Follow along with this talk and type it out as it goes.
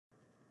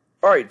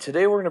Alright,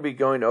 today we're going to be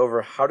going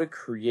over how to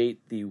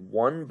create the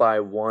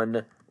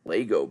 1x1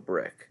 Lego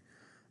brick.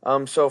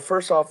 So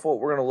first off, what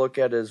we're going to look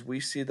at is we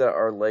see that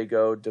our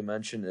Lego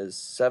dimension is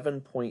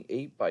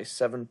 7.8 by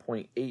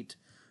 7.8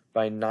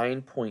 by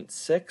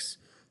 9.6.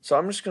 So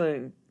I'm just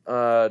going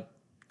to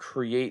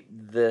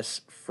create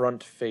this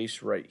front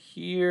face right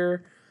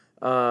here.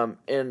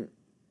 And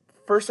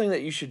first thing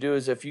that you should do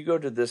is if you go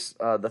to this,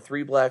 the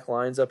three black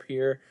lines up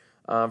here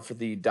for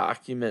the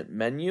document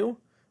menu,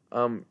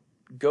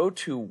 go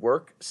to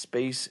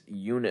workspace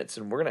units,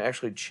 and we're going to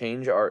actually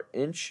change our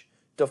inch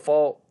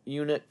default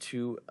unit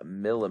to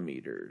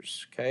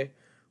millimeters. Okay,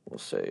 we'll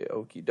say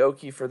okie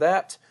dokie for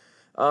that.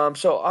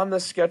 So on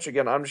this sketch,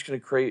 again, I'm just going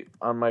to create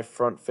on my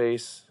front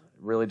face.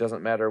 It really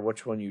doesn't matter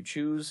which one you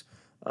choose.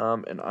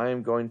 And I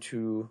am going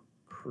to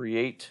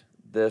create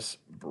this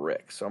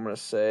brick. So I'm going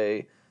to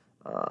say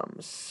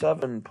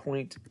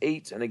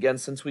 7.8. And again,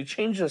 since we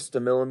changed this to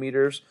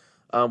millimeters,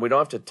 we don't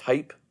have to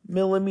type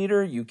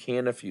millimeter. You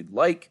can if you'd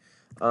like.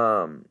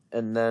 And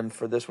then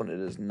for this one, it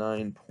is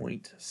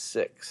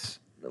 9.6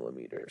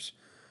 millimeters.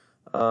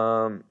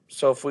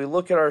 So if we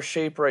look at our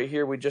shape right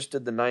here, we just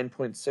did the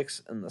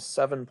 9.6 and the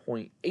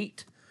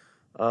 7.8.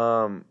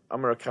 I'm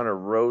going to kind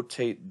of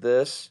rotate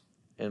this,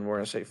 and we're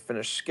going to say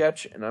finish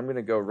sketch, and I'm going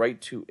to go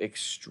right to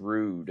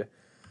extrude.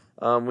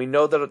 We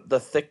know that the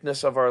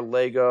thickness of our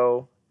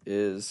Lego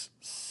is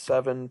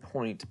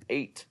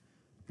 7.8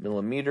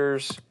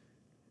 millimeters,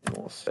 and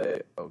we'll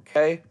say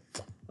okay.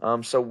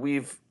 So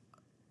we've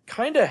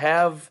kind of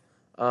have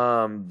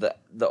the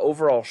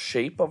overall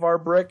shape of our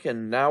brick,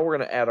 and now we're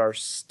going to add our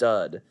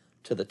stud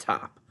to the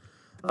top.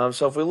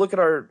 So if we look at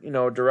our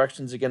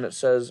directions again, it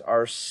says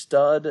our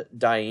stud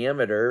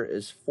diameter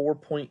is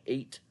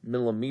 4.8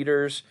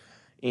 millimeters,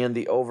 and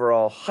the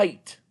overall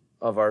height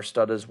of our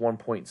stud is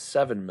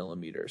 1.7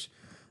 millimeters.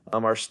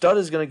 Our stud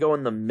is going to go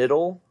in the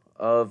middle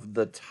of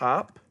the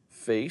top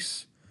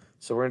face,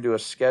 so we're going to do a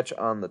sketch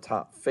on the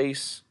top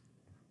face.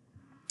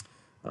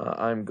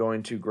 I'm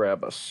going to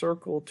grab a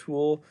circle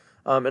tool.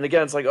 And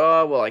again, it's like,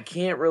 oh, well, I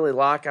can't really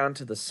lock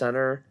onto the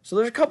center. So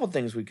there's a couple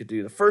things we could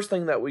do. The first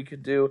thing that we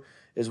could do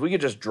is we could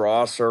just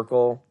draw a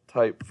circle,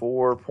 type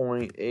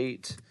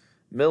 4.8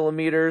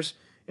 millimeters.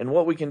 And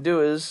what we can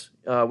do is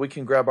we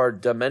can grab our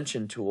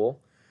dimension tool.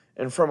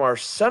 And from our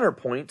center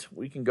point,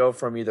 we can go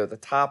from either the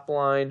top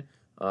line,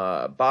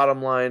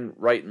 bottom line,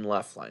 right and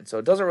left line. So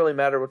it doesn't really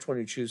matter which one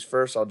you choose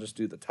first. I'll just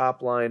do the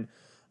top line.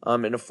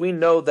 And if we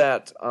know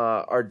that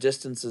our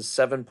distance is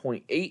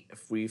 7.8,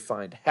 if we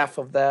find half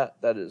of that,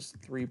 that is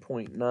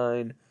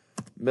 3.9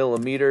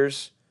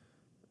 millimeters.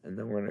 And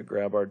then we're going to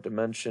grab our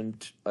dimension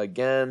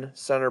again,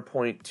 center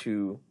point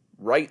to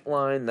right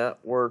line,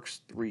 that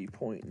works,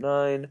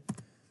 3.9.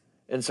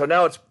 And so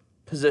now it's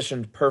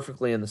positioned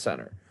perfectly in the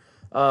center.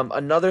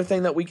 Another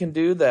thing that we can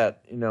do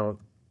that,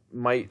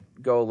 might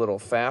go a little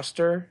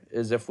faster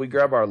is if we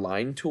grab our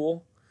line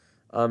tool.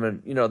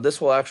 And, this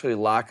will actually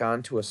lock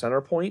onto a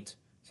center point.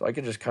 So I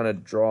could just kind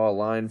of draw a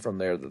line from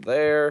there to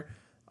there.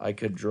 I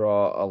could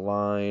draw a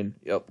line,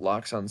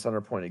 locks on center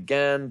point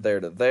again,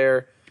 there to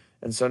there.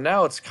 And so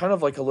now it's kind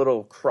of like a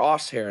little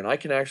crosshair, and I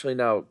can actually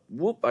now,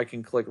 I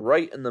can click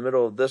right in the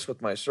middle of this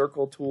with my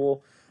circle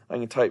tool. I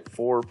can type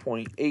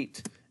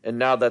 4.8, and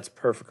now that's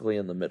perfectly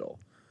in the middle.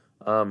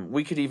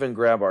 We could even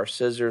grab our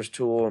scissors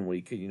tool, and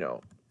we could,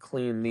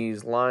 clean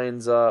these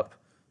lines up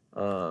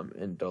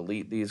and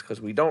delete these because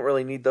we don't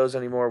really need those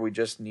anymore. We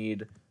just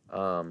need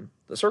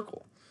the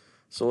circle.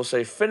 So we'll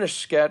say finish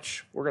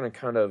sketch. We're going to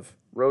kind of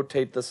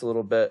rotate this a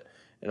little bit,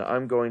 and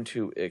I'm going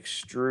to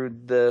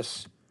extrude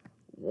this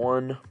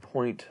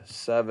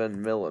 1.7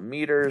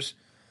 millimeters.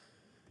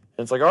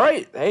 And it's like, all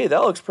right, hey,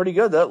 that looks pretty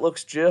good. That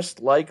looks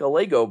just like a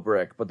Lego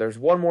brick. But there's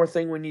one more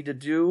thing we need to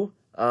do.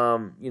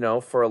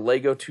 For a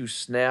Lego to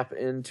snap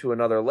into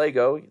another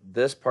Lego,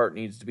 this part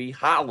needs to be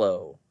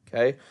hollow.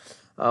 Okay.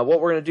 What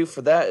we're going to do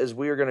for that is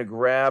we are going to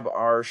grab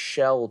our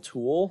shell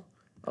tool.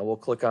 We'll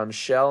click on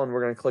shell, and we're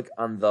going to click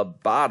on the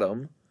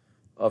bottom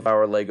of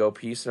our Lego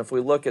piece. And if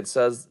we look, it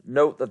says,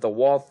 note that the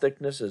wall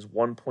thickness is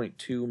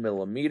 1.2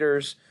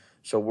 millimeters.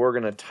 So we're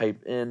going to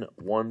type in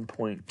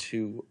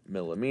 1.2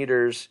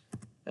 millimeters,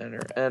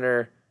 enter,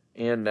 enter,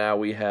 and now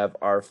we have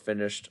our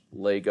finished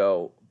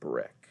Lego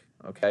brick.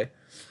 Okay,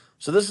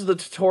 so this is the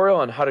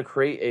tutorial on how to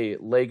create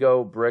a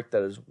Lego brick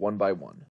that is 1x1.